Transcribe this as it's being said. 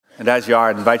And as you are,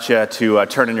 I invite you to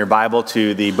turn in your Bible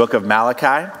to the book of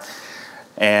Malachi.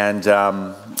 And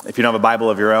if you don't have a Bible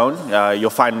of your own,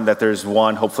 you'll find that there's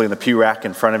one hopefully in the pew rack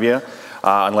in front of you,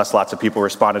 unless lots of people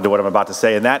responded to what I'm about to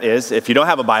say. And that is, if you don't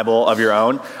have a Bible of your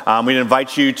own, we'd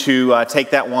invite you to take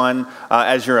that one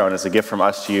as your own, as a gift from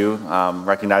us to you,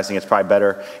 recognizing it's probably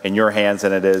better in your hands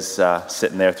than it is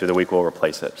sitting there through the week. We'll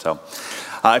replace it. So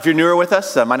if you're newer with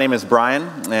us, my name is Brian,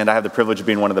 and I have the privilege of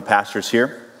being one of the pastors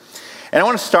here. And I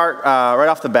want to start right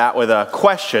off the bat with a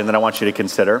question that I want you to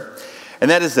consider, and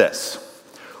that is this.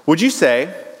 Would you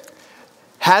say,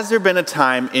 has there been a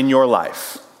time in your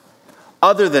life,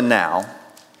 other than now,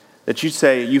 that you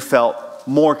say you felt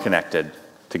more connected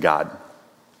to God?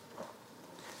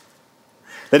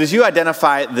 That as you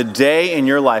identify the day in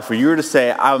your life where you were to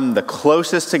say, I'm the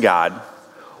closest to God,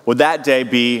 would that day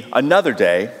be another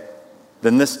day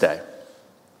than this day?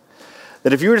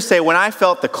 That if you were to say, when I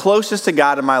felt the closest to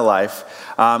God in my life,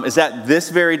 is that this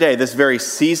very day, this very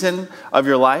season of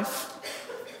your life?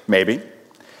 Maybe.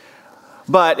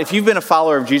 But if you've been a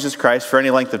follower of Jesus Christ for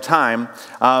any length of time,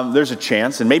 there's a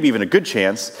chance, and maybe even a good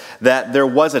chance, that there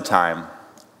was a time,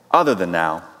 other than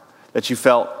now, that you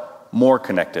felt more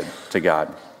connected to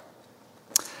God.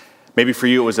 Maybe for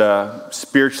you it was a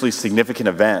spiritually significant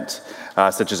event,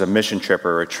 such as a mission trip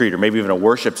or a retreat, or maybe even a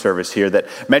worship service here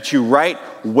that met you right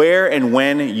where and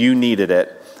when you needed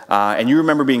it. And you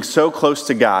remember being so close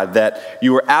to God that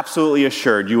you were absolutely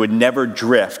assured you would never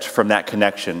drift from that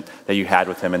connection that you had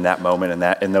with Him in that moment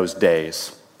and in those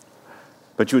days.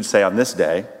 But you would say on this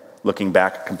day, looking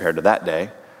back compared to that day,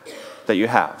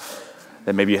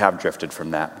 that maybe you have drifted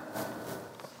from that.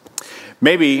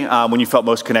 Maybe when you felt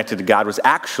most connected to God was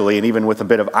actually, and even with a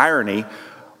bit of irony,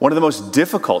 one of the most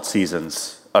difficult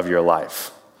seasons of your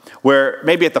life, where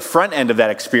maybe at the front end of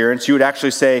that experience, you would actually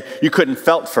say you couldn't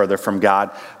felt further from God,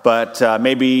 but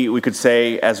maybe we could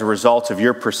say as a result of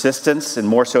your persistence, and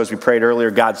more so as we prayed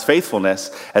earlier, God's faithfulness,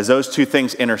 as those two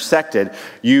things intersected,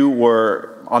 you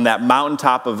were on that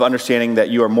mountaintop of understanding that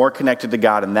you are more connected to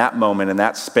God in that moment, in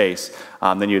that space,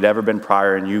 than you'd ever been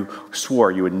prior, and you swore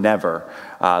you would never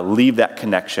leave that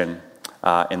connection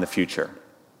in the future.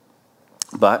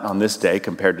 But on this day,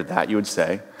 compared to that, you would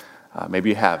say,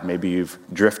 maybe you have. Maybe you've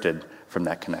drifted from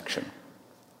that connection.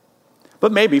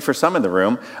 But maybe for some in the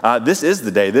room, this is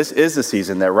the day, this is the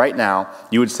season that right now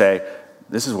you would say,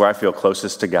 this is where I feel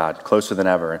closest to God, closer than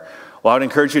ever. Well, I would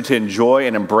encourage you to enjoy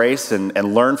and embrace and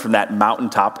learn from that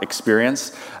mountaintop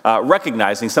experience,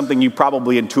 recognizing something you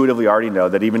probably intuitively already know,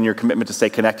 that even your commitment to stay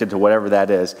connected to whatever that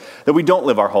is, that we don't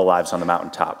live our whole lives on the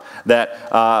mountaintop,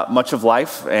 that much of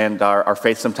life and our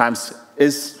faith sometimes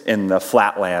is in the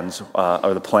flatlands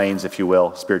or the plains, if you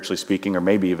will, spiritually speaking, or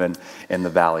maybe even in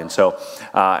the valley. And so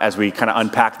as we kind of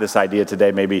unpack this idea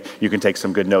today, maybe you can take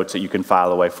some good notes that you can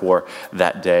file away for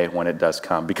that day when it does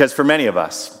come. Because for many of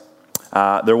us,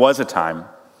 there was a time,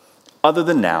 other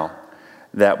than now,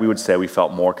 that we would say we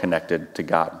felt more connected to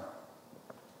God.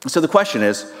 So the question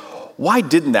is, why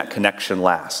didn't that connection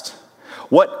last?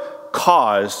 What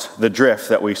caused the drift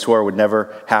that we swore would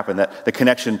never happen, that the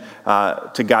connection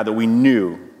to God that we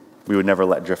knew we would never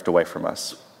let drift away from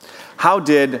us? How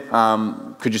did,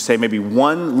 could you say, maybe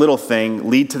one little thing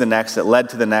lead to the next, that led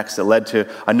to the next, that led to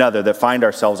another, that find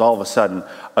ourselves all of a sudden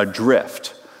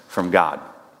adrift from God?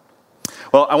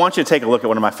 Well, I want you to take a look at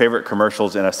one of my favorite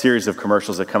commercials in a series of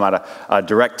commercials that come out of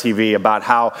DirecTV about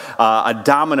how a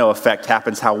domino effect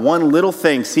happens, how one little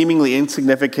thing, seemingly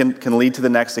insignificant, can lead to the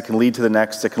next, it can lead to the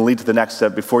next, it can lead to the next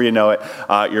step. Before you know it,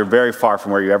 you're very far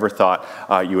from where you ever thought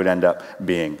you would end up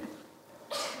being.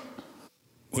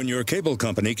 When your cable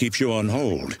company keeps you on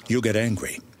hold, you get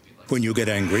angry. When you get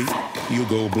angry, you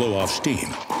go blow off steam.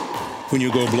 When you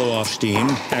go blow off steam,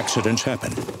 accidents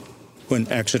happen. When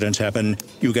accidents happen,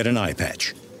 you get an eye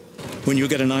patch. When you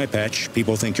get an eye patch,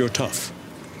 people think you're tough.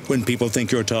 When people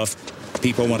think you're tough,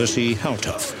 people want to see how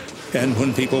tough. And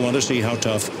when people want to see how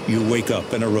tough, you wake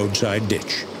up in a roadside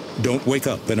ditch. Don't wake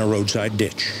up in a roadside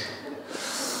ditch.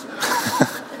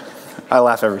 I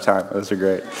laugh every time. Those are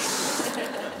great.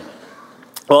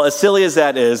 Well, as silly as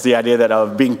that is, the idea that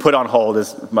of being put on hold,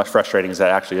 is much frustrating as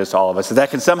that actually is to all of us, that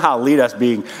can somehow lead us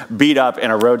being beat up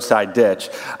in a roadside ditch.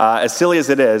 As silly as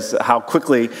it is, how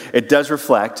quickly it does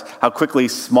reflect, how quickly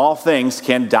small things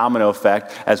can domino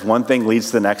effect as one thing leads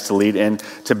to the next to lead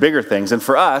into bigger things. And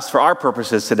for us, for our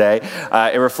purposes today,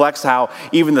 it reflects how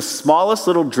even the smallest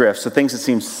little drifts, the things that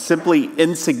seem simply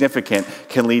insignificant,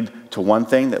 can lead to one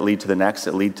thing that lead to the next,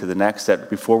 that lead to the next, that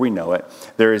before we know it,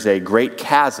 there is a great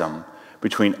chasm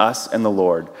between us and the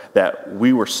Lord that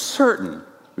we were certain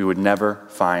we would never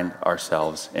find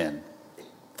ourselves in.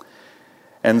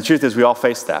 And the truth is, we all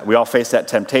face that. We all face that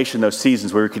temptation, those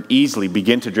seasons where we could easily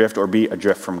begin to drift or be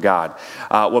adrift from God.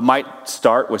 What might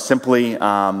start with simply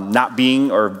not being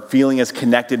or feeling as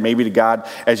connected maybe to God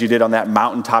as you did on that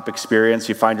mountaintop experience.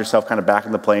 You find yourself kind of back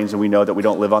in the plains, and we know that we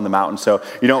don't live on the mountain, so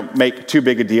you don't make too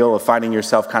big a deal of finding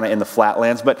yourself kind of in the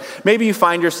flatlands. But maybe you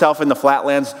find yourself in the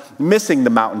flatlands missing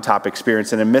the mountaintop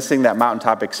experience, and in missing that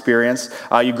mountaintop experience,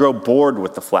 you grow bored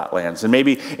with the flatlands. And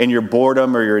maybe in your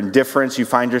boredom or your indifference, you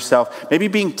find yourself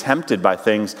maybe being tempted by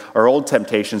things or old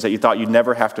temptations that you thought you'd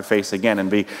never have to face again,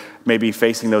 and maybe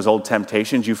facing those old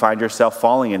temptations, you find yourself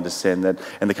falling into sin,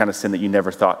 and the kind of sin that you never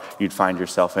thought you'd find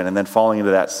yourself in. And then falling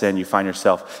into that sin, you find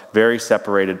yourself very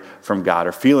separated from God,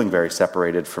 or feeling very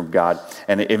separated from God,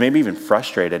 and it may be even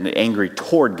frustrated and angry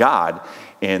toward God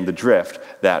in the drift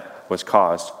that was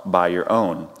caused by your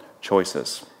own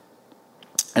choices.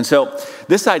 And so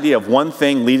this idea of one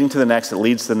thing leading to the next that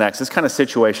leads to the next, this kind of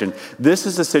situation, this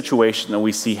is the situation that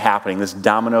we see happening, this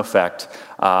domino effect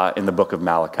in the book of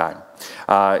Malachi.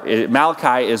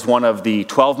 Malachi is one of the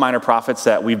 12 minor prophets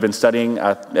that we've been studying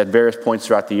at various points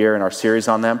throughout the year in our series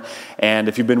on them. And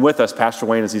if you've been with us, Pastor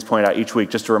Wayne, as he's pointed out each week,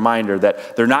 just a reminder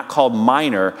that they're not called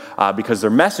minor because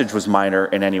their message was minor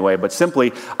in any way, but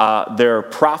simply their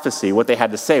prophecy, what they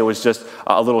had to say, was just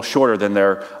a little shorter than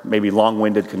their maybe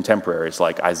long-winded contemporaries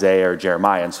like Isaiah or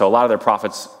Jeremiah. And so a lot of their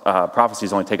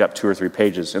prophecies only take up 2 or 3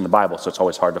 pages in the Bible, so it's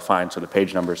always hard to find, so the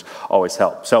page numbers always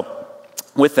help. So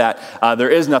with that, there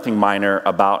is nothing minor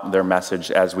about their message,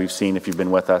 as we've seen if you've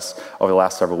been with us over the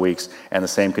last several weeks, and the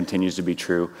same continues to be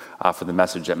true for the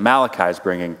message that Malachi is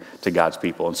bringing to God's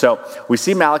people. And so we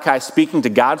see Malachi speaking to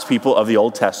God's people of the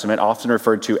Old Testament, often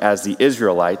referred to as the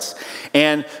Israelites.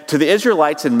 And to the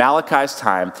Israelites in Malachi's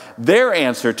time, their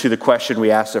answer to the question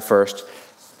we asked at first,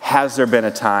 has there been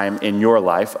a time in your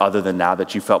life, other than now,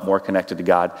 that you felt more connected to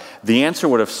God? The answer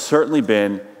would have certainly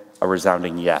been a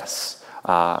resounding yes.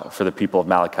 For the people of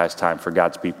Malachi's time, for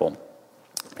God's people.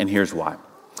 And here's why.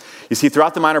 You see,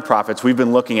 throughout the minor prophets, we've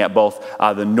been looking at both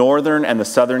the northern and the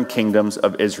southern kingdoms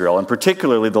of Israel. And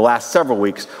particularly the last several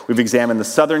weeks, we've examined the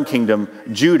southern kingdom,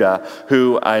 Judah,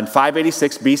 who in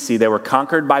 586 BC, they were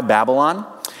conquered by Babylon.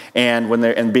 And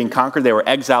when being conquered, they were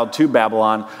exiled to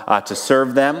Babylon to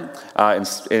serve them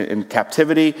in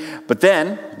captivity. But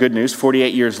then, good news,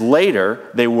 48 years later,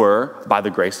 they were, by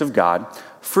the grace of God,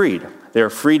 freed. They were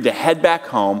freed to head back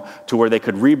home to where they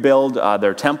could rebuild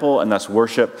their temple and thus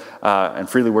worship and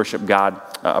freely worship God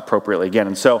appropriately again.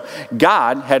 And so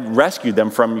God had rescued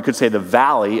them from, you could say, the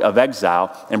valley of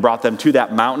exile and brought them to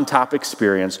that mountaintop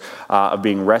experience of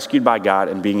being rescued by God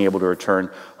and being able to return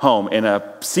home in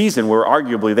a season where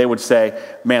arguably they would say,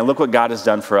 man, look what God has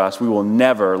done for us. We will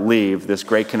never leave this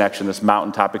great connection, this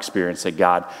mountaintop experience that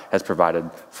God has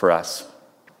provided for us.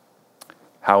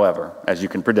 However, as you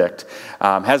can predict,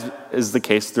 is the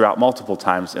case throughout multiple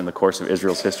times in the course of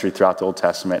Israel's history throughout the Old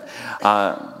Testament,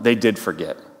 they did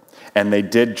forget, and they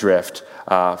did drift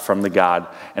from the God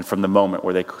and from the moment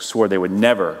where they swore they would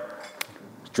never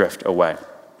drift away,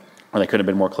 or they could have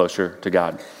been more closer to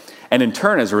God. And in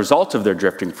turn, as a result of their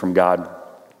drifting from God,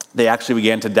 they actually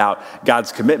began to doubt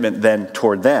God's commitment then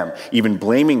toward them, even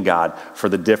blaming God for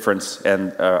the difference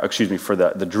and, for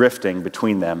the drifting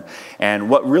between them. And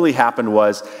what really happened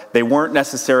was they weren't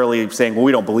necessarily saying, well,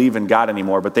 we don't believe in God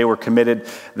anymore, but they were committed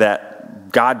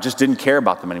that God just didn't care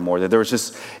about them anymore, that there was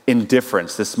this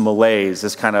indifference, this malaise,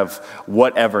 this kind of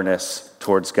whateverness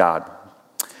towards God.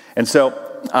 And so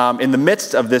in the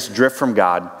midst of this drift from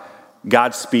God,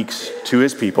 God speaks to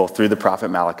his people through the prophet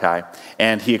Malachi,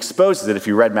 and he exposes it. If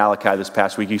you read Malachi this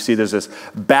past week, you see there's this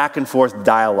back and forth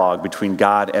dialogue between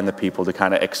God and the people to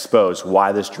kind of expose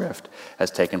why this drift has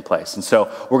taken place. And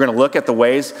so we're going to look at the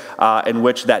ways in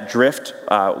which that drift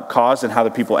caused and how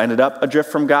the people ended up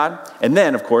adrift from God. And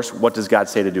then, of course, what does God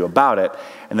say to do about it?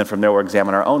 And then from there, we'll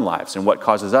examine our own lives and what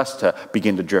causes us to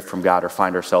begin to drift from God or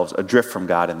find ourselves adrift from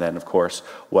God. And then, of course,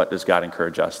 what does God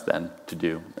encourage us then to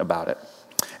do about it?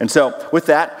 And so with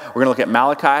that, we're going to look at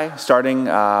Malachi, starting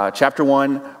chapter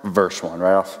 1, verse 1,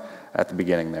 right off at the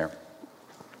beginning there.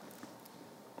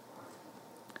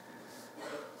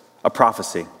 A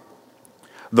prophecy.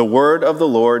 The word of the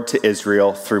Lord to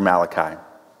Israel through Malachi.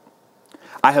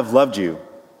 I have loved you,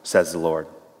 says the Lord.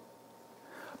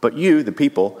 But you, the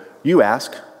people, you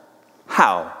ask,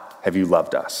 how have you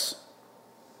loved us?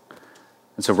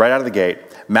 And so right out of the gate,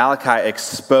 Malachi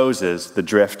exposes the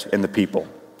drift in the people.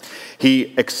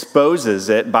 He exposes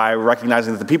it by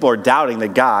recognizing that the people are doubting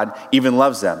that God even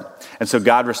loves them. And so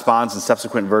God responds in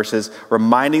subsequent verses,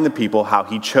 reminding the people how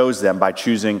he chose them by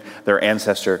choosing their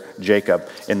ancestor Jacob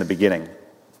in the beginning.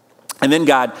 And then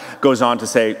God goes on to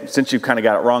say, since you've kind of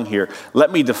got it wrong here,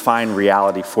 let me define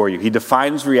reality for you. He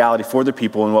defines reality for the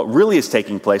people and what really is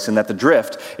taking place, and that the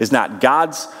drift is not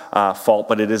God's fault,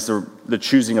 but it is the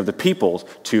choosing of the people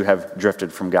to have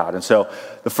drifted from God. And so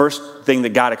the first thing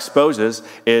that God exposes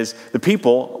is the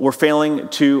people were failing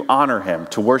to honor him,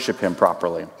 to worship him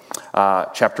properly.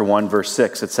 Chapter 1, verse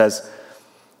 6, it says,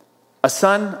 "A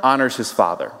son honors his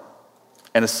father,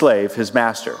 and a slave his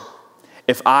master.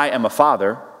 If I am a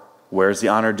father, where is the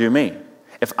honor due me?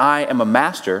 If I am a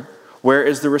master, where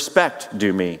is the respect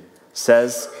due me?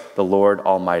 Says the Lord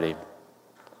Almighty."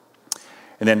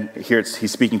 And then here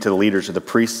he's speaking to the leaders or the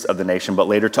priests of the nation, but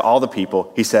later to all the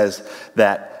people, he says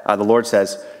that the Lord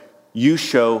says, "You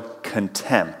show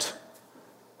contempt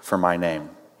for my name."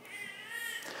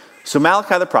 So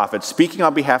Malachi the prophet, speaking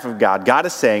on behalf of God, God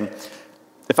is saying,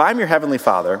 if I'm your heavenly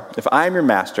Father, if I am your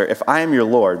master, if I am your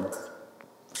Lord,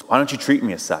 why don't you treat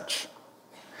me as such?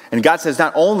 And God says,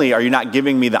 not only are you not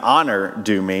giving me the honor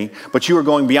due me, but you are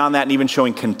going beyond that and even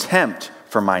showing contempt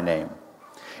for my name.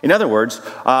 In other words,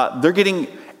 they're getting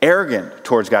arrogant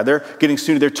towards God. They're getting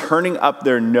snooty. They're turning up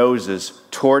their noses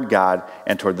toward God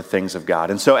and toward the things of God.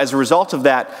 And so as a result of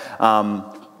that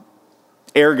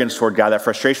arrogance toward God, that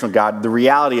frustration with God, the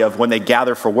reality of when they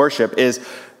gather for worship is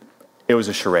it was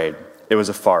a charade. It was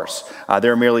a farce. They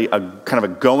were merely kind of a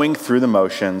going through the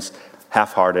motions,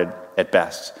 half-hearted at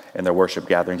best in their worship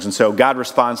gatherings. And so God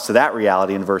responds to that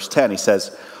reality in verse 10. He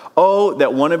says, "Oh,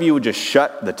 that one of you would just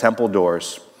shut the temple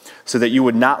doors so that you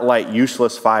would not light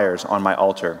useless fires on my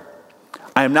altar.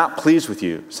 I am not pleased with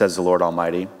you, says the Lord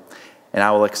Almighty, and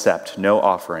I will accept no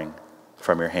offering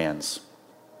from your hands."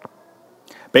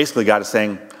 Basically, God is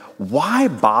saying, why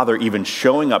bother even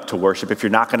showing up to worship if you're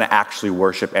not going to actually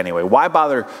worship anyway? Why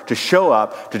bother to show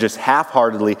up to just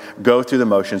half-heartedly go through the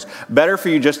motions? Better for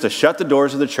you just to shut the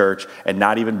doors of the church and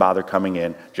not even bother coming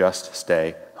in, just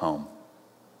stay home.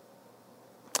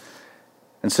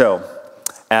 And so,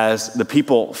 as the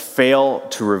people fail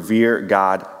to revere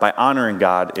God by honoring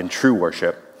God in true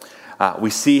worship,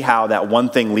 we see how that one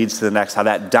thing leads to the next, how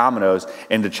that dominoes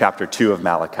into chapter 2 of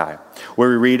Malachi, where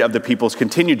we read of the people's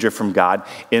continued drift from God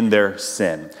in their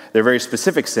sin. Their very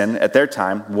specific sin at their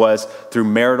time was through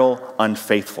marital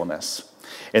unfaithfulness.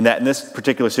 In that in this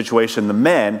particular situation, the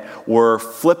men were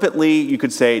flippantly, you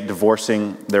could say,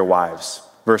 divorcing their wives.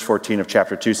 Verse 14 of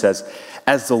chapter 2 says,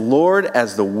 "As the Lord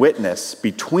as the witness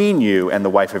between you and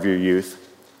the wife of your youth,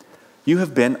 you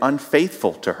have been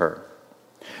unfaithful to her,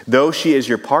 though she is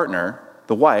your partner,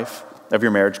 the wife of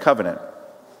your marriage covenant."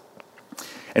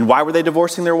 And why were they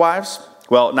divorcing their wives?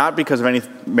 Well, not because of any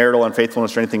marital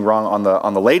unfaithfulness or anything wrong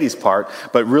on the ladies' part,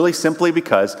 but really simply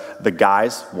because the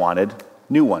guys wanted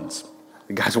new ones.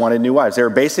 The guys wanted new wives. They were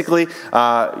basically,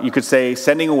 you could say,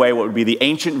 sending away what would be the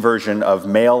ancient version of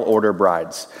mail order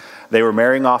brides. They were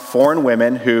marrying off foreign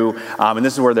women who, and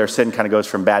this is where their sin kind of goes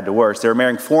from bad to worse, they were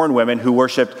marrying foreign women who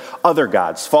worshiped other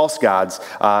gods, false gods,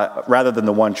 rather than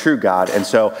the one true God. And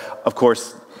so, of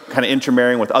course, kind of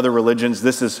intermarrying with other religions,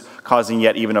 this is causing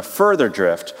yet even a further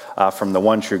drift from the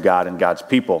one true God and God's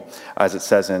people, as it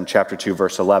says in chapter 2,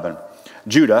 verse 11.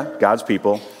 Judah, God's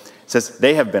people, says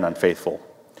they have been unfaithful.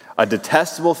 A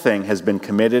detestable thing has been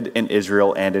committed in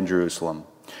Israel and in Jerusalem.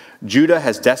 Judah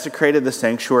has desecrated the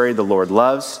sanctuary the Lord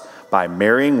loves by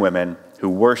marrying women who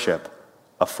worship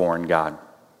a foreign god.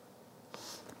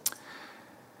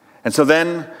 And so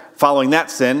then, following that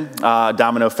sin,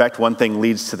 domino effect, one thing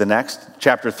leads to the next.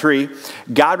 Chapter 3,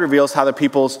 God reveals how the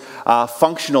people's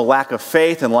functional lack of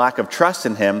faith and lack of trust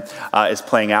in him is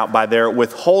playing out by their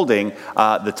withholding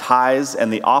the tithes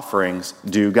and the offerings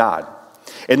due God.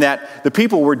 In that the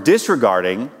people were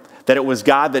disregarding that it was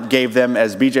God that gave them,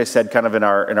 as BJ said kind of in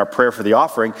our prayer for the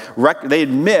offering, they had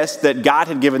missed that God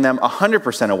had given them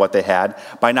 100% of what they had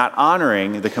by not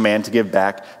honoring the command to give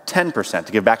back 10%,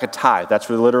 to give back a tithe. That's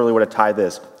literally what a tithe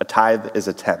is. A tithe is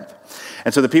a tenth.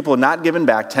 And so the people had not given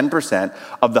back 10%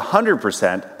 of the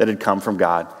 100% that had come from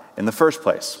God in the first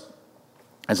place.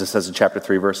 As it says in chapter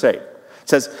 3, verse 8. It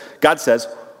says, God says,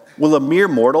 "Will a mere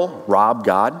mortal rob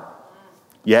God?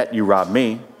 Yet you rob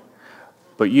me.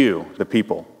 But you, the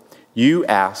people, you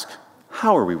ask,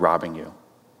 how are we robbing you?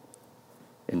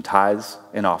 In tithes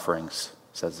and offerings,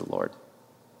 says the Lord."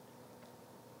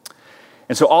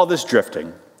 And so all this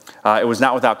drifting, it was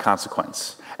not without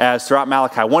consequence. As throughout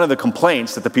Malachi, one of the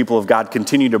complaints that the people of God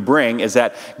continue to bring is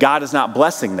that God is not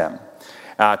blessing them.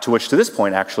 To which, to this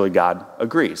point, actually, God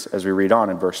agrees. As we read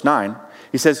on in verse 9,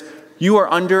 he says, "You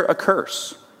are under a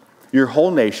curse, your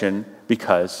whole nation,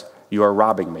 because you are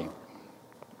robbing me."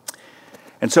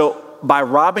 And so, by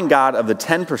robbing God of the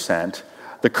 10%,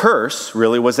 The curse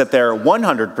really was that their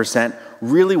 100%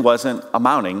 really wasn't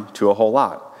amounting to a whole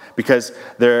lot, because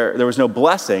there was no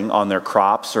blessing on their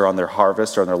crops or on their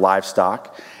harvest or on their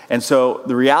livestock. And so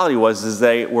the reality was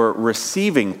they were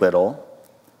receiving little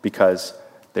because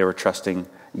they were trusting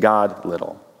God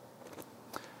little.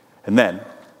 And then,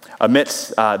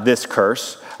 amidst this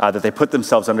curse that they put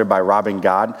themselves under by robbing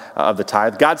God of the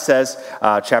tithe, God says,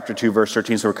 chapter 2, verse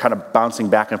 13, so we're kind of bouncing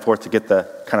back and forth to get the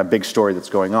kind of big story that's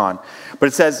going on. But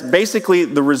it says, basically,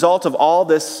 the result of all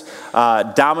this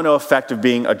domino effect of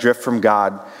being adrift from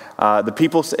God,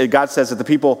 God says that the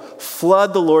people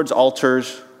flood the Lord's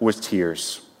altars with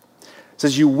tears. It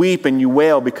says, you weep and you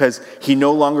wail because he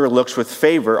no longer looks with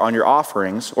favor on your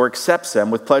offerings or accepts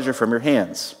them with pleasure from your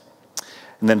hands.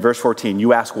 And then verse 14,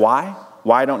 you ask why?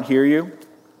 Why I don't hear you?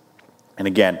 And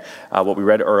again, what we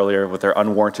read earlier with their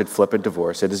unwarranted flippant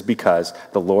divorce, it is because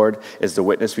the Lord is the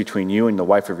witness between you and the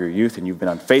wife of your youth, and you've been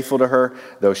unfaithful to her,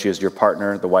 though she is your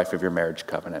partner, the wife of your marriage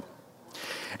covenant.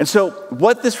 And so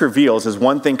what this reveals is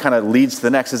one thing kind of leads to the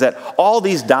next, is that all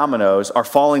these dominoes are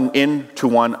falling into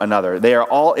one another. They are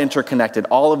all interconnected.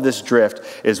 All of this drift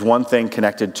is one thing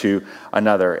connected to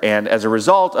another. And as a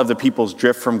result of the people's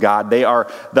drift from God, they are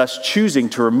thus choosing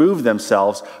to remove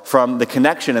themselves from the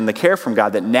connection and the care from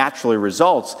God that naturally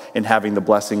results in having the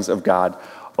blessings of God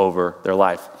over their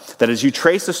life. That as you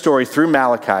trace the story through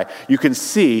Malachi, you can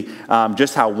see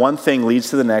just how one thing leads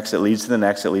to the next, it leads to the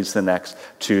next, it leads to the next,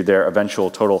 to their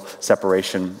eventual total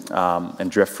separation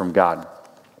and drift from God.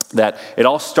 That it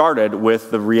all started with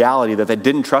the reality that they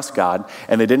didn't trust God,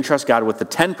 and they didn't trust God with the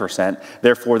 10%,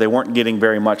 therefore they weren't getting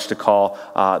very much to call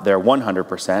their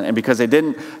 100%, and because they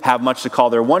didn't have much to call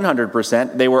their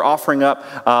 100%, they were offering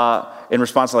up in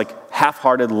response to like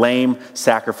half-hearted, lame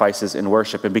sacrifices in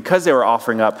worship. And because they were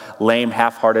offering up lame,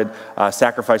 half-hearted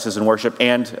sacrifices in worship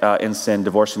and in sin,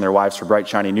 divorcing their wives for bright,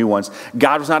 shiny new ones,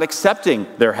 God was not accepting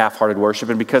their half-hearted worship.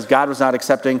 And because God was not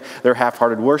accepting their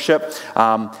half-hearted worship,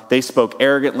 they spoke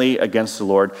arrogantly against the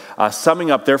Lord,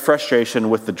 summing up their frustration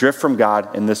with the drift from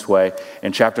God in this way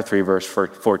in chapter 3, verse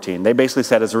 14. They basically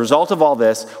said, as a result of all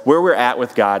this, where we're at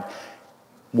with God,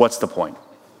 what's the point?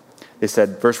 They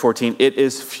said, verse 14, it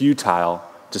is futile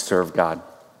to serve God.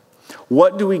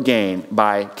 What do we gain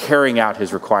by carrying out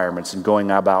his requirements and going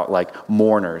about like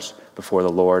mourners before the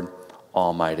Lord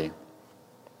Almighty?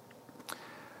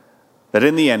 That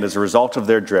in the end, as a result of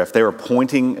their drift, they were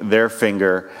pointing their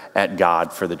finger at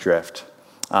God for the drift.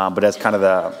 But as kind of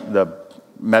the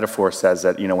metaphor says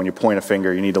that, when you point a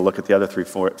finger, you need to look at the other three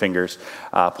fingers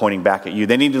pointing back at you.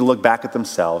 They needed to look back at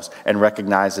themselves and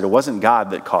recognize that it wasn't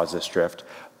God that caused this drift,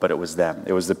 but it was them.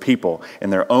 It was the people in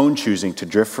their own choosing to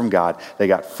drift from God. They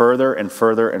got further and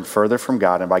further and further from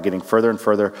God, and by getting further and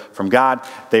further from God,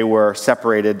 they were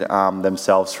separated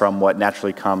themselves from what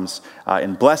naturally comes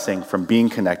in blessing from being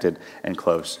connected and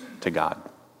close to God.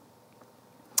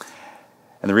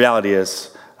 And the reality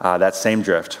is that same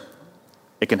drift,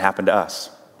 it can happen to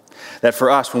us. That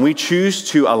for us, when we choose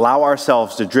to allow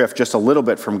ourselves to drift just a little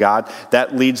bit from God,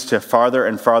 that leads to farther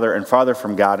and farther and farther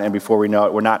from God. And before we know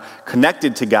it, we're not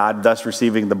connected to God, thus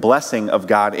receiving the blessing of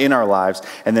God in our lives.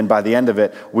 And then by the end of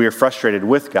it, we are frustrated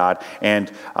with God,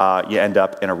 and you end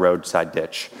up in a roadside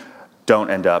ditch. Don't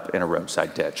end up in a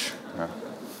roadside ditch. I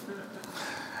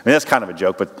mean, that's kind of a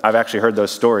joke, but I've actually heard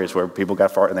those stories where people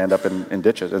got far and they end up in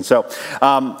ditches. And so,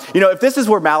 if this is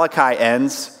where Malachi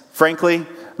ends, frankly,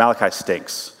 Malachi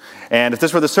stinks. And if this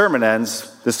is where the sermon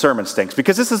ends, this sermon stinks,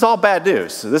 because this is all bad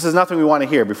news. This is nothing we want to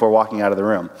hear before walking out of the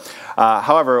room.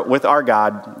 However, with our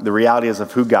God, the reality is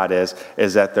of who God is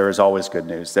that there is always good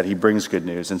news, that he brings good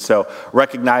news. And so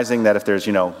recognizing that if there's,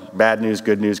 bad news,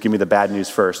 good news, give me the bad news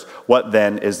first. What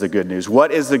then is the good news?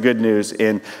 What is the good news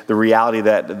in the reality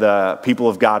that the people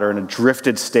of God are in a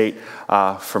drifted state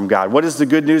from God? What is the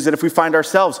good news that if we find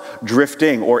ourselves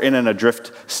drifting or in an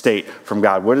adrift state from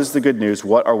God? What is the good news?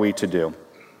 What are we to do?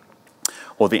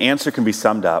 Well, the answer can be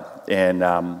summed up in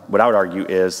what I would argue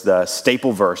is the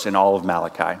staple verse in all of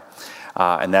Malachi,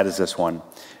 and that is this one,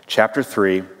 chapter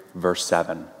 3, verse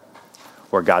 7,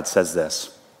 where God says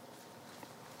this,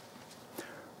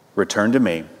 "Return to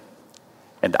me,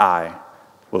 and I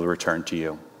will return to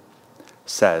you,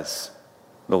 says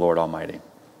the Lord Almighty."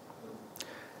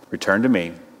 Return to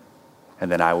me,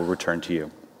 and then I will return to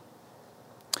you.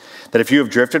 That if you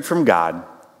have drifted from God,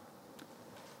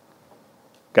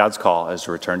 God's call is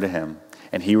to return to him,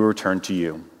 and he will return to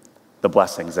you the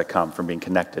blessings that come from being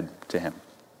connected to him.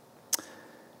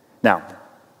 Now,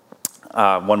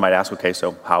 one might ask, okay,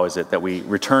 so how is it that we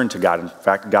return to God? In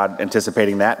fact, God,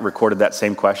 anticipating that, recorded that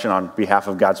same question on behalf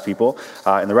of God's people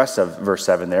in the rest of verse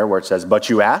 7 there, where it says, "But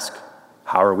you ask,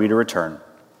 how are we to return?"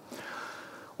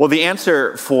 Well, the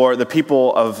answer for the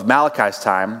people of Malachi's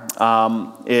time,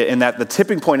 in that the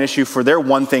tipping point issue for their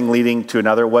one thing leading to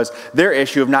another was their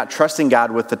issue of not trusting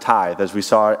God with the tithe, as we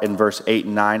saw in verse 8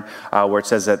 and 9, where it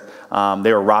says that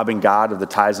they were robbing God of the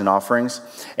tithes and offerings.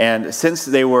 And since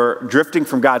they were drifting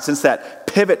from God, since that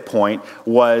pivot point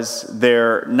was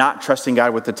their not trusting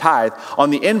God with the tithe, on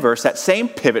the inverse, that same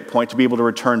pivot point to be able to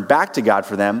return back to God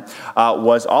for them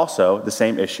was also the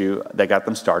same issue that got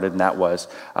them started, and that was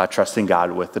trusting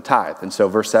God with the tithe. And so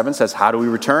verse 7 says, how do we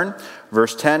return?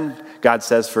 Verse 10, God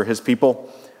says for his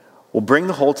people, "Will bring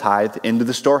the whole tithe into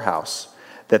the storehouse,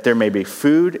 that there may be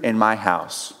food in my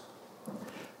house.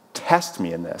 Test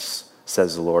me in this,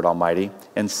 says the Lord Almighty,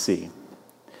 and see.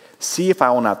 See if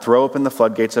I will not throw open the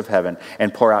floodgates of heaven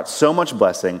and pour out so much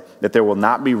blessing that there will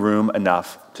not be room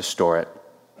enough to store it.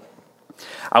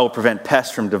 I will prevent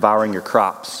pests from devouring your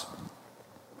crops,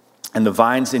 and the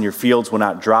vines in your fields will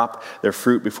not drop their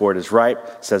fruit before it is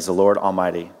ripe, says the Lord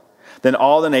Almighty. Then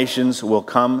all the nations will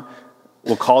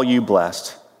call you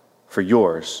blessed, for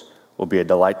yours will be a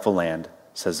delightful land,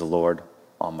 says the Lord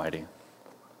Almighty."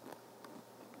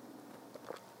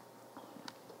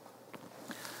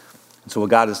 So what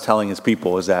God is telling his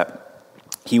people is that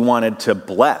he wanted to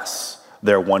bless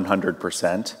their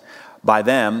 100% by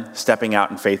them stepping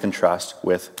out in faith and trust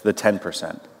with the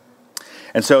 10%.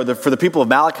 And so for the people of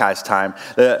Malachi's time,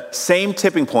 the same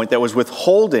tipping point that was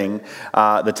withholding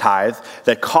the tithe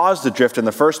that caused the drift in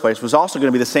the first place was also going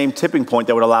to be the same tipping point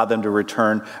that would allow them to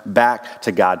return back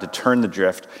to God, to turn the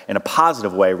drift in a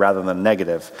positive way rather than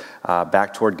negative,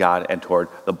 back toward God and toward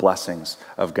the blessings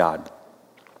of God.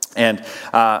 And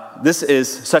this is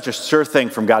such a sure thing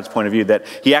from God's point of view that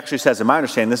he actually says, in my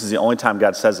understanding, this is the only time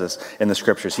God says this in the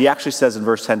scriptures. He actually says in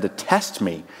verse 10 to test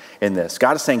me in this.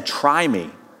 God is saying, try me,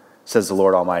 says the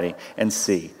Lord Almighty, and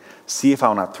see. See if I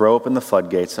will not throw open the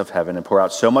floodgates of heaven and pour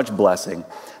out so much blessing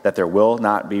that there will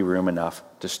not be room enough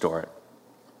to store it.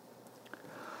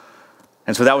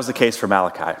 And so that was the case for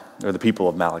Malachi, or the people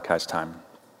of Malachi's time.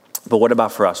 But what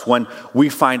about for us? When we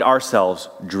find ourselves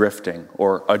drifting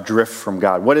or adrift from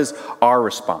God, what is our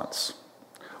response?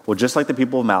 Well, just like the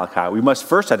people of Malachi, we must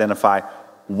first identify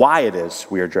why it is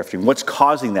we are drifting. What's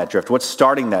causing that drift? What's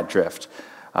starting that drift?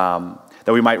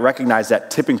 That we might recognize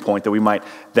that tipping point, that we might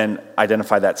then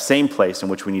identify that same place in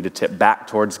which we need to tip back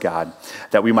towards God,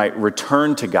 that we might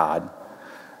return to God,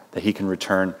 that he can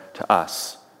return to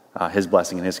us, his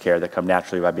blessing and his care that come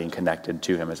naturally by being connected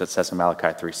to him, as it says in Malachi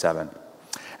 3:7.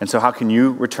 And so how can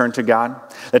you return to God?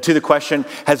 That to the question,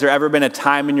 has there ever been a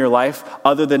time in your life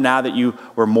other than now that you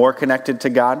were more connected to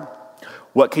God?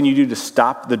 What can you do to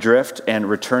stop the drift and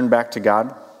return back to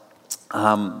God?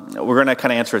 We're going to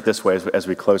kind of answer it this way as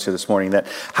we close here this morning, that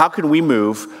how can we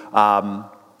move,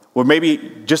 or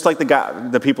maybe just like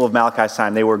the people of Malachi's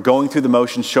time, they were going through the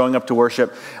motions, showing up to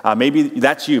worship. Maybe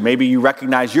that's you. Maybe you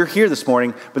recognize you're here this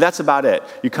morning, but that's about it.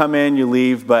 You come in, you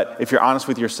leave, but if you're honest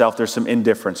with yourself, there's some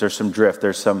indifference, there's some drift,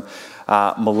 there's some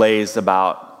malaise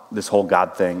about this whole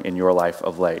God thing in your life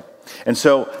of late. And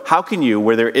so how can you,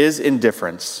 where there is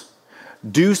indifference,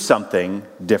 do something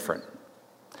different?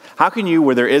 How can you,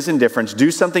 where there is indifference,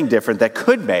 do something different that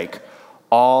could make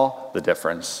all the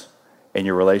difference in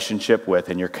your relationship with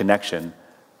and your connection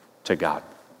to God?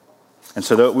 And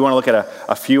so we want to look at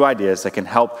a few ideas that can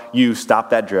help you stop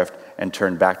that drift and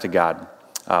turn back to God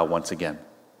once again.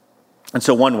 And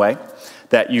so one way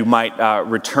that you might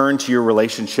return to your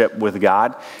relationship with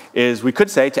God is, we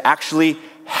could say, to actually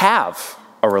have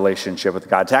a relationship with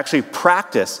God, to actually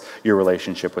practice your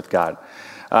relationship with God.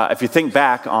 If you think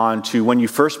back on to when you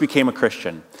first became a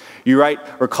Christian, you might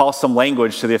recall some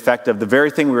language to the effect of the very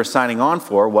thing we were signing on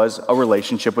for was a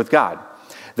relationship with God.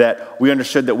 That we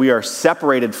understood that we are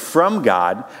separated from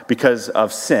God because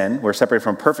of sin. We're separated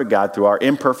from perfect God through our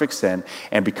imperfect sin.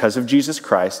 And because of Jesus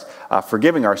Christ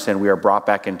forgiving our sin, we are brought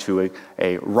back into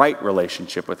a right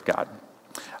relationship with God.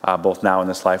 Both now in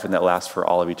this life and that lasts for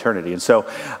all of eternity. And so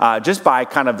just by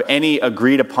kind of any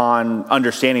agreed upon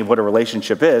understanding of what a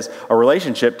relationship is, a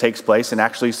relationship takes place in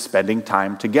actually spending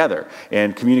time together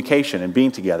and communication and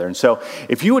being together. And so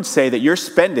if you would say that you're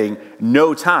spending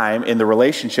no time in the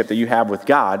relationship that you have with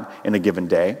God in a given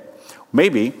day,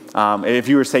 maybe if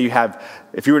you were to say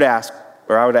if you were to ask,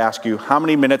 or I would ask you, how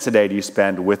many minutes a day do you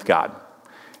spend with God?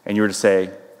 And you were to say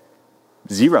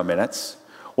 0 minutes.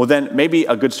 Well, then maybe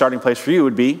a good starting place for you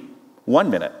would be 1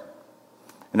 minute.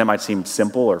 And that might seem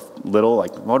simple or little,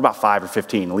 like, what about 5 or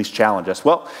 15? At least challenge us.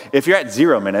 Well, if you're at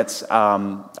 0 minutes,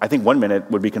 I think 1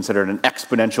 minute would be considered an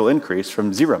exponential increase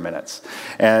from 0 minutes.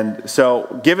 And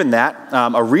so given that,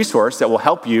 a resource that will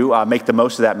help you make the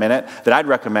most of that minute that I'd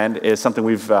recommend is something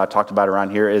we've talked about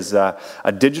around here is a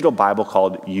digital Bible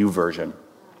called YouVersion.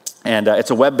 And it's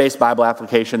a web-based Bible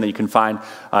application that you can find.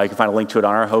 You can find a link to it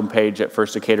on our homepage at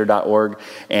firstdecatur.org.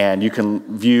 And you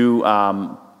can view,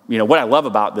 what I love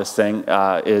about this thing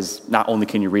is not only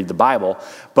can you read the Bible,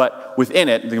 but within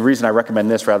it, the reason I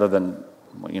recommend this rather than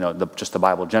just the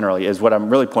Bible generally, is what I'm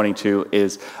really pointing to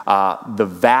is the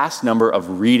vast number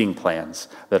of reading plans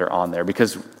that are on there.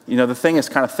 Because, the thing is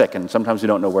kind of thick, and sometimes we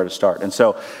don't know where to start. And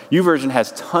so YouVersion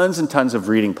has tons and tons of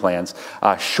reading plans,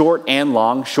 short and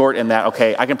long. Short in that,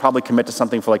 okay, I can probably commit to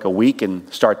something for like a week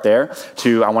and start there,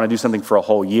 to I want to do something for a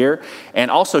whole year. And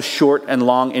also short and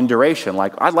long in duration.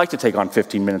 Like, I'd like to take on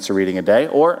 15 minutes of reading a day,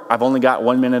 or I've only got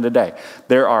 1 minute a day.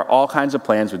 There are all kinds of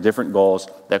plans with different goals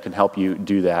that can help you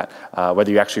do that.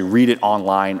 Whether you actually read it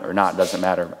online or not, doesn't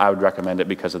matter. I would recommend it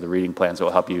because of the reading plans that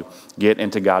will help you get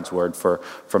into God's Word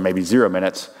from maybe 0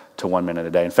 minutes to 1 minute a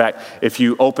day. In fact, if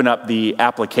you open up the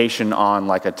application on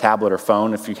like a tablet or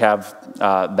phone, if you have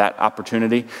that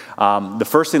opportunity, the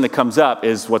first thing that comes up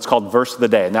is what's called Verse of the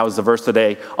Day. And that was the Verse of the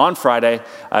Day on Friday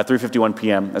at 3:51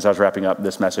 p.m. as I was wrapping up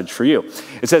this message for you.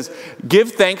 It says,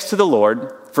 "Give thanks to the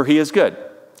Lord, for he is good.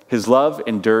 His love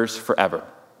endures forever."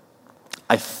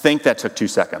 I think that took 2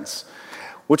 seconds,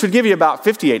 which would give you about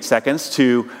 58 seconds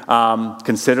to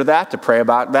consider that, to pray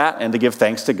about that, and to give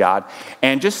thanks to God,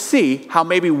 and just see how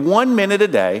maybe 1 minute a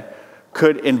day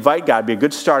could invite God, be a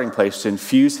good starting place to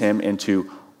infuse him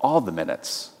into all the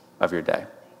minutes of your day.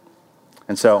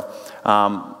 And so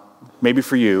maybe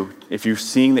for you, if you're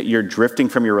seeing that you're drifting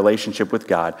from your relationship with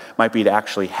God, might be to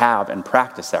actually have and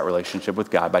practice that relationship with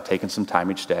God by taking some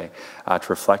time each day to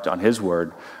reflect on his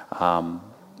word,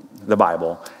 the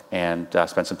Bible, and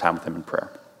spend some time with him in prayer.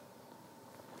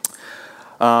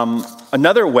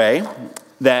 Another way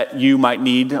that you might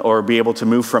need or be able to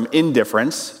move from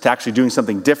indifference to actually doing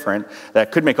something different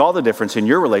that could make all the difference in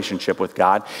your relationship with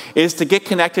God is to get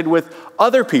connected with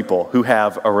other people who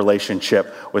have a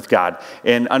relationship with God.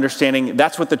 And understanding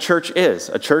that's what the church is.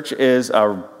 A church is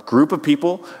a group of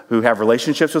people who have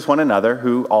relationships with one another,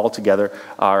 who all together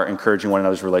are encouraging one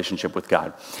another's relationship with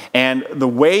God. And the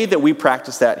way that we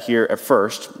practice that here at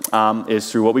First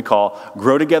is through what we call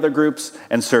grow together groups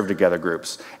and serve together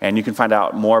groups. And you can find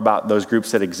out more about those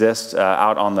groups that exist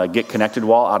out on the Get Connected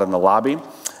wall out in the lobby.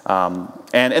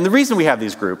 And the reason we have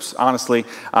these groups, honestly,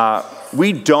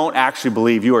 we don't actually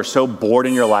believe you are so bored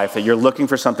in your life that you're looking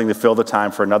for something to fill the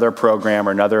time for another program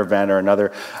or another event or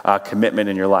another commitment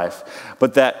in your life.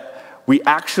 But that we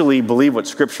actually believe what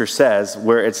Scripture says,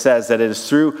 where it says that it is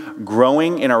through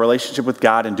growing in our relationship with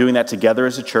God and doing that together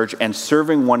as a church and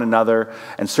serving one another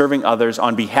and serving others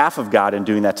on behalf of God and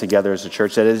doing that together as a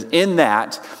church, that is in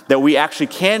that we actually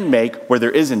can make, where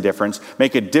there is indifference,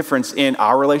 make a difference in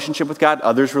our relationship with God,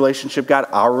 others' relationship with God,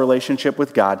 our relationship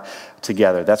with God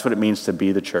together. That's what it means to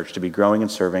be the church, to be growing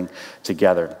and serving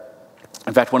together.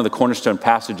 In fact, one of the cornerstone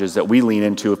passages that we lean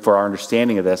into for our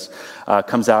understanding of this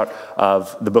comes out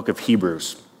of the book of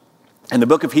Hebrews. And the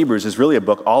book of Hebrews is really a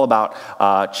book all about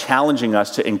challenging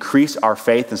us to increase our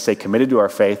faith and stay committed to our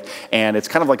faith. And it's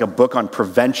kind of like a book on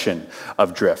prevention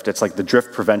of drift. It's like the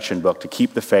drift prevention book to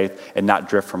keep the faith and not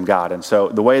drift from God. And so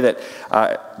the way that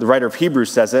the writer of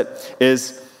Hebrews says it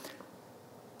is,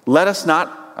 let us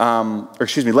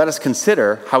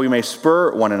consider how we may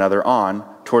spur one another on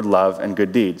toward love and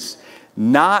good deeds,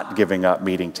 not giving up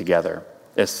meeting together,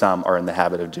 as some are in the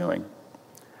habit of doing,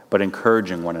 but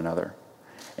encouraging one another,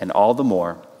 and all the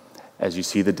more as you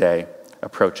see the day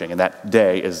approaching. And that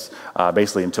day is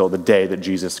basically until the day that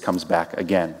Jesus comes back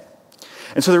again.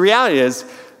 And so the reality is,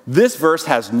 this verse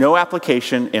has no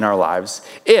application in our lives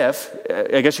if,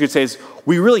 I guess you could say, is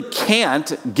we really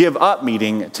can't give up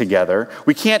meeting together.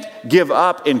 We can't give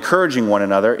up encouraging one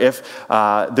another if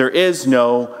there is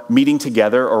no meeting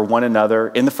together or one another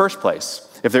in the first place.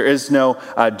 If there is no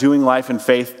doing life in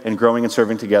faith and growing and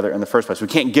serving together in the first place. We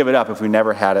can't give it up if we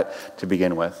never had it to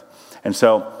begin with. And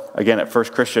so, again, at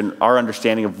First Christian, our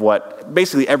understanding of what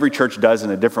basically every church does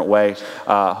in a different way,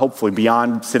 hopefully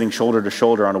beyond sitting shoulder to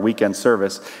shoulder on a weekend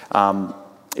service,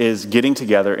 is getting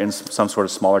together in some sort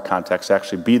of smaller context to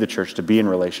actually be the church, to be in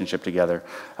relationship together,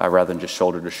 rather than just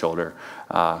shoulder to shoulder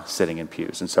sitting in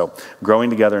pews. And so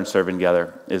growing together and serving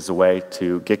together is the way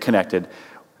to get connected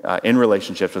in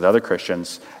relationships with other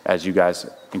Christians as you guys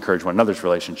encourage one another's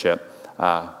relationship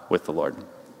with the Lord.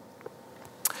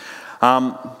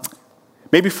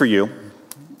 Maybe for you,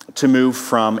 to move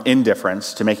from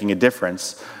indifference to making a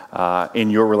difference in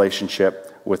your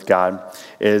relationship with God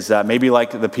is maybe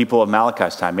like the people of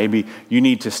Malachi's time. Maybe you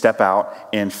need to step out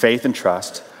in faith and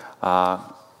trust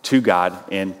to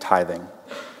God in tithing,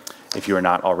 if you are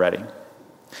not already.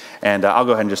 And I'll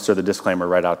go ahead and just throw the disclaimer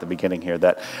right out at the beginning here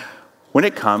that when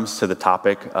it comes to the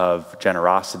topic of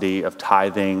generosity, of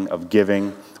tithing, of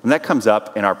giving, when that comes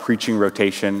up in our preaching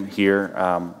rotation here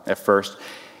at First,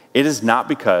 it is not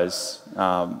because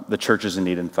the church is in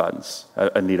need of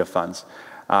funds.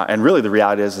 And really the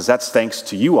reality is that's thanks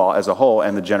to you all as a whole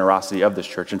and the generosity of this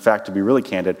church. In fact, to be really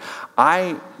candid,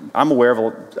 I'm aware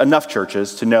of enough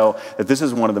churches to know that this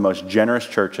is one of the most generous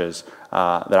churches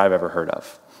that I've ever heard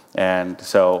of. And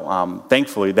so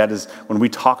thankfully, that is, when we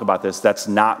talk about this, that's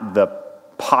not the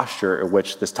posture at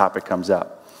which this topic comes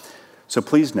up. So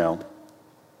please know,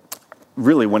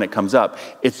 really when it comes up,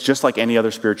 it's just like any other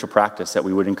spiritual practice that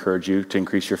we would encourage you to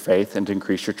increase your faith and to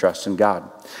increase your trust in God.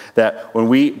 That when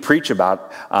we preach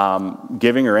about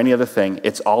giving or any other thing,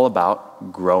 it's all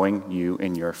about growing you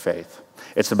in your faith.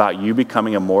 It's about you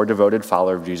becoming a more devoted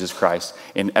follower of Jesus Christ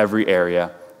in every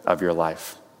area of your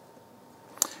life.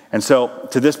 And so,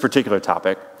 to this particular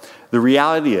topic, the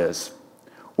reality is,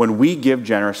 when we give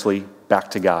generously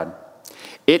back to God,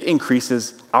 it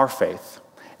increases our faith,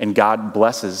 and God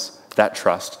blesses that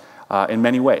trust in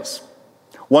many ways.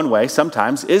 One way,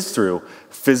 sometimes, is through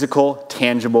physical,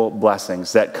 tangible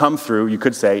blessings that come through, you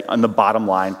could say, on the bottom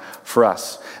line for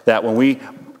us. That when we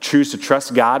choose to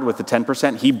trust God with the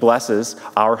 10%, he blesses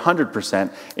our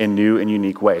 100% in new and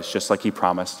unique ways, just like he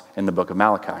promised in the book of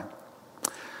Malachi.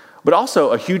 But also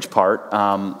a huge part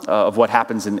of what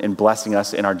happens in blessing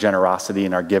us in our generosity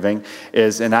and our giving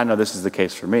is, and I know this is the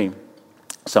case for me,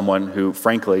 someone who,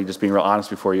 frankly, just being real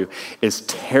honest before you, is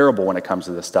terrible when it comes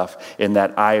to this stuff, in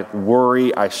that I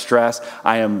worry, I stress,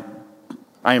 I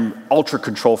am ultra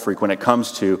control freak when it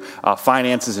comes to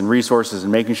finances and resources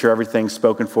and making sure everything's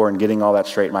spoken for and getting all that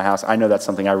straight in my house. I know that's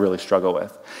something I really struggle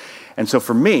with. And so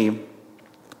for me,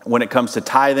 when it comes to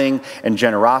tithing and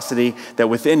generosity, that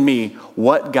within me,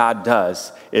 what God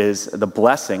does is the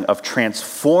blessing of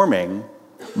transforming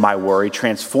my worry,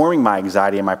 transforming my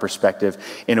anxiety and my perspective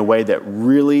in a way that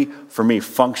really, for me,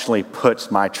 functionally puts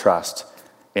my trust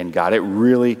in God. It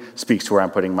really speaks to where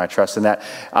I'm putting my trust in that.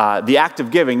 The act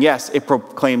of giving, yes, it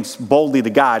proclaims boldly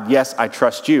to God, yes, I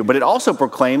trust you, but it also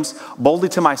proclaims boldly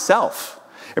to myself.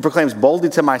 It proclaims boldly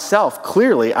to myself,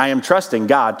 clearly, I am trusting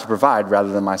God to provide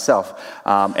rather than myself.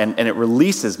 And it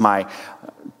releases my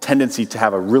tendency to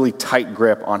have a really tight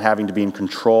grip on having to be in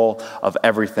control of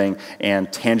everything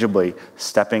and tangibly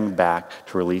stepping back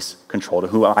to release control to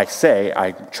who I say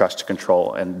I trust to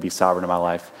control and be sovereign in my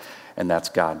life, and that's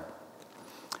God.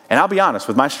 And I'll be honest,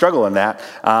 with my struggle in that,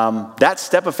 that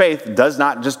step of faith does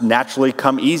not just naturally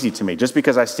come easy to me. Just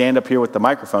because I stand up here with the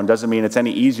microphone doesn't mean it's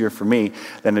any easier for me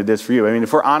than it is for you. I mean,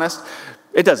 if we're honest,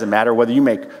 it doesn't matter whether you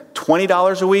make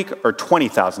 $20 a week or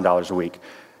 $20,000 a week.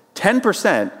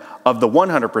 10% of the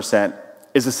 100%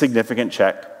 is a significant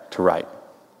check to write.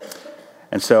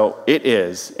 And so it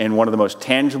is, in one of the most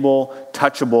tangible,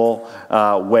 touchable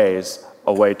ways,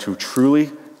 a way to truly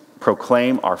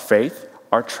proclaim our faith,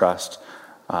 our trust,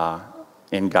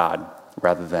 in God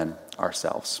rather than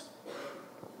ourselves.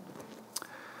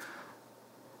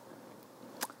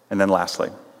 And then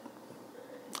lastly,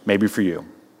 maybe for you,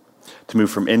 to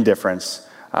move from indifference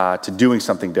to doing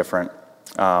something different.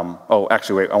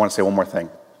 Actually, wait, I want to say one more thing.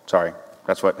 Sorry,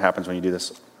 that's what happens when you do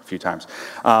this a few times.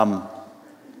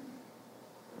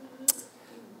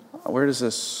 Where does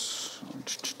this?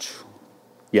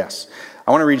 Yes.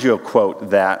 I want to read you a quote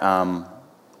that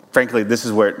frankly, this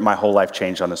is where my whole life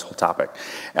changed on this whole topic,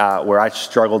 where I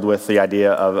struggled with the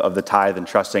idea of the tithe and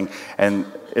trusting. And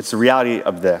it's the reality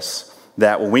of this,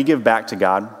 that when we give back to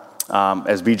God,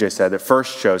 as BJ said, it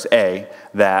first shows A,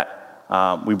 that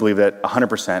we believe that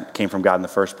 100% came from God in the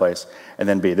first place, and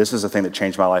then B, this is the thing that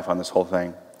changed my life on this whole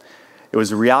thing. It was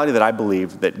the reality that I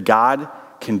believe that God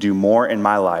can do more in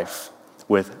my life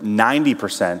with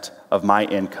 90% of my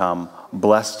income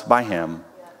blessed by him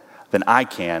than I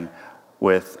can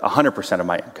with 100% of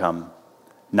my income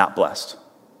not blessed.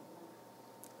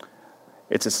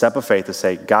 It's a step of faith to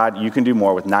say, God, you can do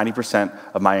more with 90%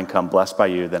 of my income blessed by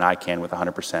you than I can with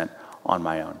 100% on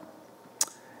my own.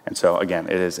 And so, again,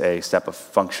 it is a step of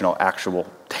functional, actual,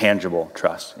 tangible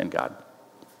trust in God.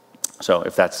 So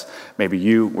if that's maybe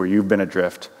you, where you've been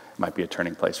adrift, it might be a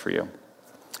turning place for you.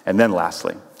 And then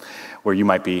lastly, where you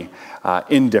might be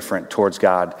indifferent towards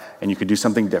God and you could do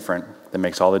something different that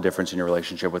makes all the difference in your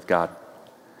relationship with God.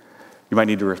 You might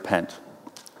need to repent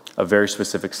of very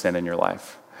specific sin in your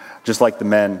life. Just like the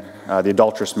men, the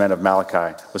adulterous men of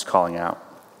Malachi was calling out.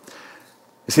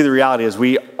 You see, the reality is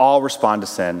we all respond to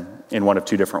sin in one of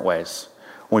two different ways.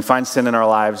 When we find sin in our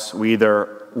lives, we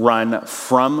either run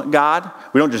from God.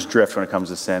 We don't just drift when it comes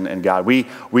to sin and God.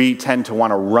 We tend to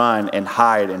want to run and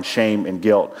hide in shame and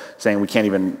guilt, saying we can't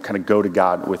even kind of go to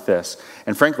God with this.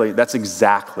 And frankly, that's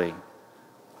exactly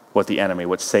what the enemy,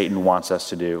 what Satan wants us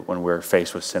to do when we're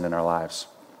faced with sin in our lives.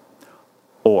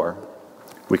 Or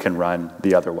we can run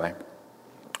the other way.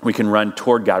 We can run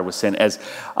toward God with sin as,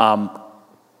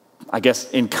 I guess,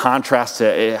 in contrast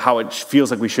to how it feels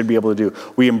like we should be able to do.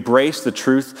 We embrace the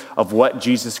truth of what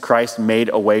Jesus Christ made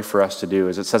a way for us to do.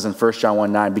 As it says in 1 John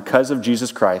 1:9, because of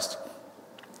Jesus Christ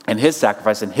and his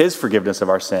sacrifice and his forgiveness of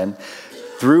our sin,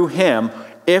 through him,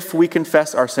 if we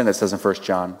confess our sin, it says in 1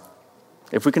 John,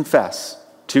 if we confess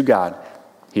to God,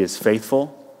 he is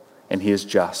faithful and he is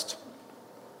just.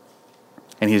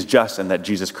 And he is just in that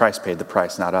Jesus Christ paid the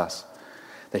price, not us.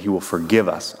 That he will forgive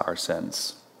us our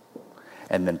sins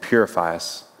and then purify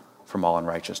us from all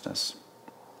unrighteousness.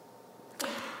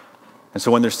 And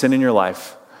so when there's sin in your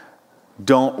life,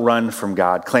 don't run from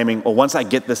God, claiming, well, once I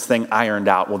get this thing ironed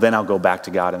out, well, then I'll go back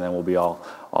to God and then we'll be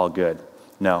all good.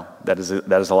 No, that is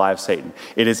a lie of Satan.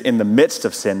 It is in the midst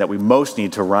of sin that we most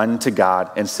need to run to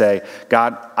God and say,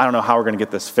 God, I don't know how we're going to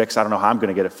get this fixed. I don't know how I'm going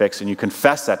to get it fixed. And you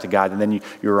confess that to God, and then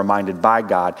you're reminded by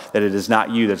God that it is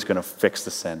not you that's going to fix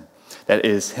the sin. That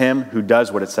it is him who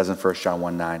does what it says in 1 John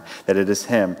 1:9, that it is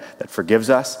him that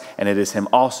forgives us, and it is him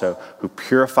also who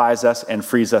purifies us and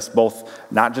frees us both,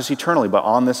 not just eternally, but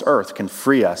on this earth, can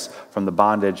free us from the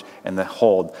bondage and the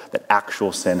hold that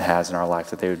actual sin has in our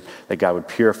life, that God would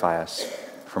purify us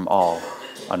from all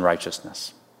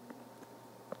unrighteousness.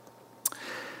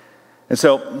 And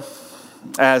so,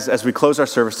 as we close our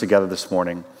service together this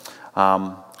morning,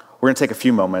 we're going to take a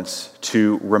few moments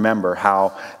to remember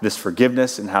how this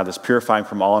forgiveness and how this purifying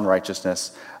from all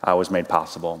unrighteousness was made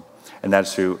possible. And that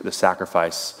is through the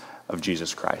sacrifice of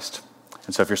Jesus Christ.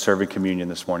 And so if you're serving communion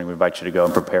this morning, we invite you to go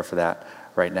and prepare for that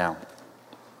right now.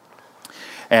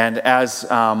 And as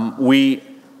we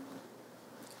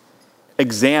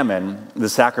examine the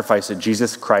sacrifice that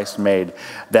Jesus Christ made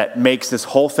that makes this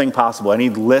whole thing possible. Any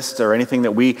list or anything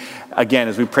that we, again,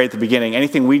 as we prayed at the beginning,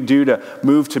 anything we do to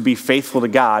move to be faithful to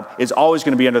God is always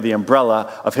going to be under the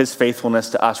umbrella of his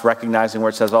faithfulness to us, recognizing where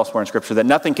it says elsewhere in Scripture that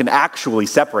nothing can actually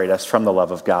separate us from the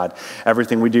love of God.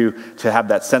 Everything we do to have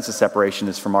that sense of separation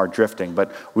is from our drifting,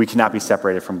 but we cannot be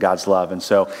separated from God's love. And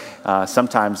so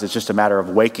sometimes it's just a matter of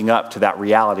waking up to that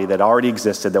reality that already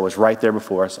existed, that was right there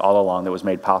before us all along, that was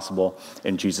made possible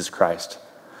in Jesus Christ.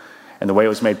 And the way it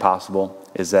was made possible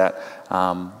is that,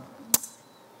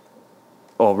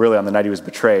 really on the night he was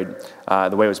betrayed,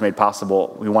 the way it was made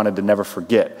possible, we wanted to never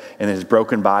forget. In his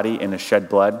broken body and his shed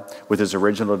blood, with his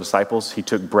original disciples, he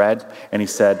took bread and he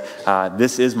said,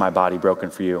 this is my body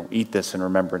broken for you. Eat this in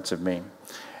remembrance of me.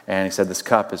 And he said, this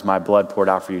cup is my blood poured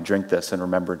out for you. Drink this in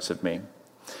remembrance of me.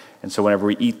 And so whenever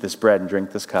we eat this bread and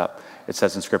drink this cup, it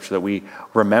says in Scripture that we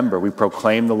remember, we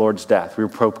proclaim the Lord's death. We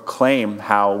proclaim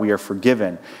how we are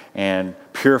forgiven and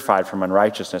purified from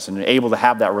unrighteousness and able to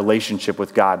have that relationship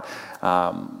with God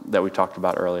that we talked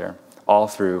about earlier, all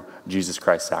through Jesus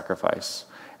Christ's sacrifice.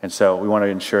 And so we want to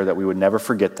ensure that we would never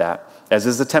forget that, as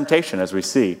is the temptation as we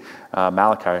see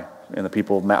Malachi and the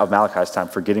people of Malachi's time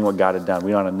forgetting what God had done.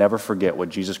 We want to never forget what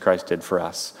Jesus Christ did for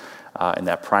us in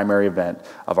that primary event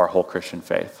of our whole Christian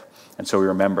faith. And so we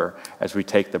remember as we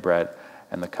take the bread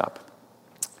and the cup.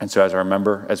 And so as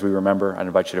we remember, I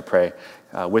invite you to pray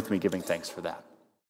with me, giving thanks for that.